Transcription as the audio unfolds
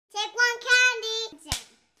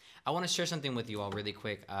I want to share something with you all really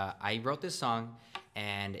quick. I wrote this song,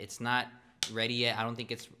 and it's not ready yet. I don't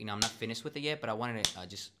think it's, I'm not finished with it yet, but I wanted to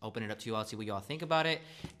just open it up to you all, see what you all think about it.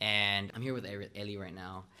 And I'm here with Ellie right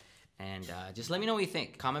now. And just let me know what you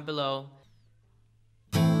think. Comment below.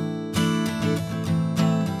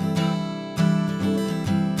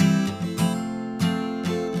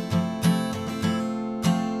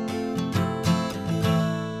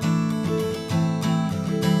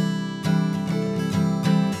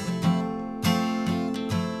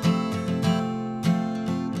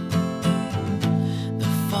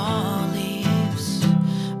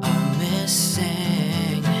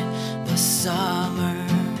 Summer,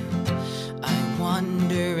 I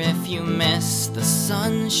wonder if you miss the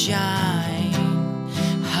sunshine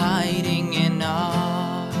hiding in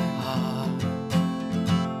our heart.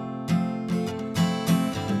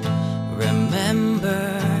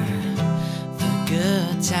 Remember the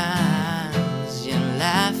good times, your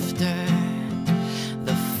laughter,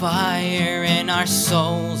 the fire in our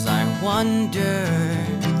souls. I wonder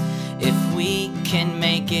if we can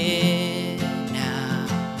make it.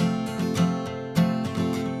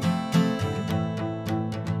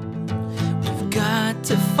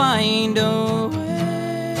 To find a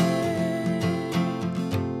way.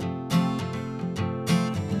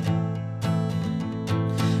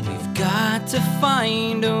 We've got to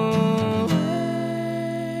find a way.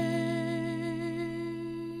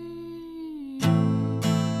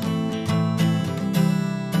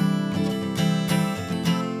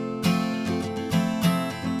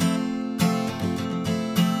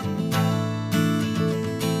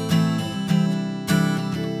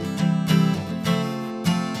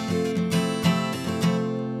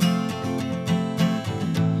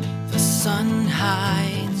 Sun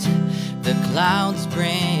hides, the clouds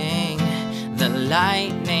bring the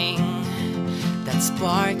lightning that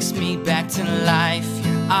sparks me back to life.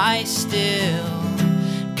 Your eyes still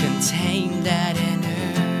contain that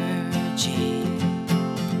energy.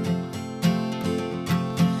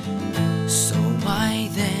 So why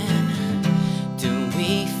then do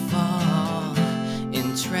we fall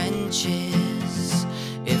in trenches?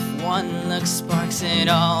 If one look sparks it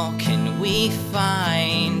all, can we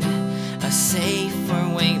find a safer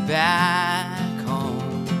way back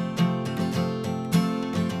home?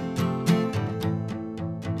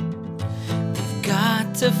 We've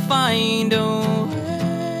got to find a way.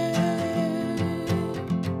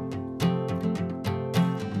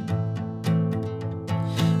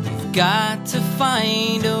 We've got to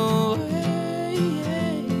find a way.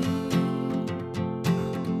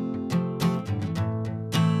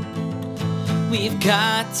 We've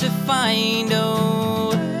got to find a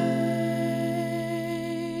way.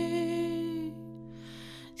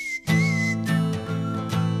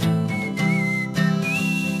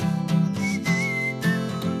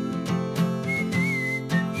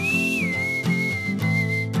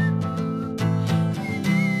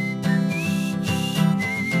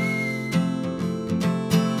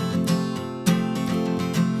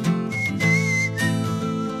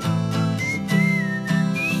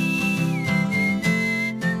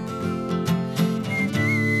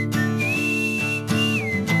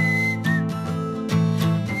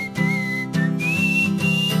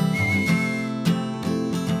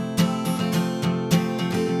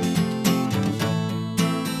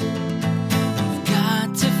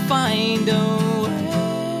 Find a way.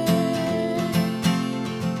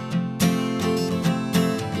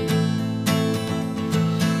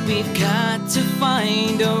 We've got to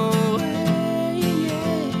find a way.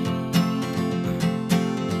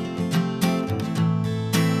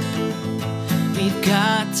 We've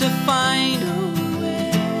got to find a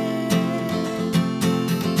way.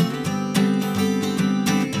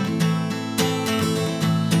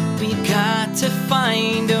 We've got to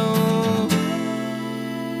find a way.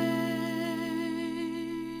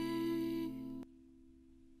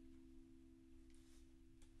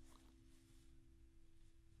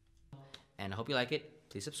 And I hope you like it.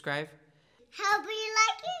 Please subscribe. Help me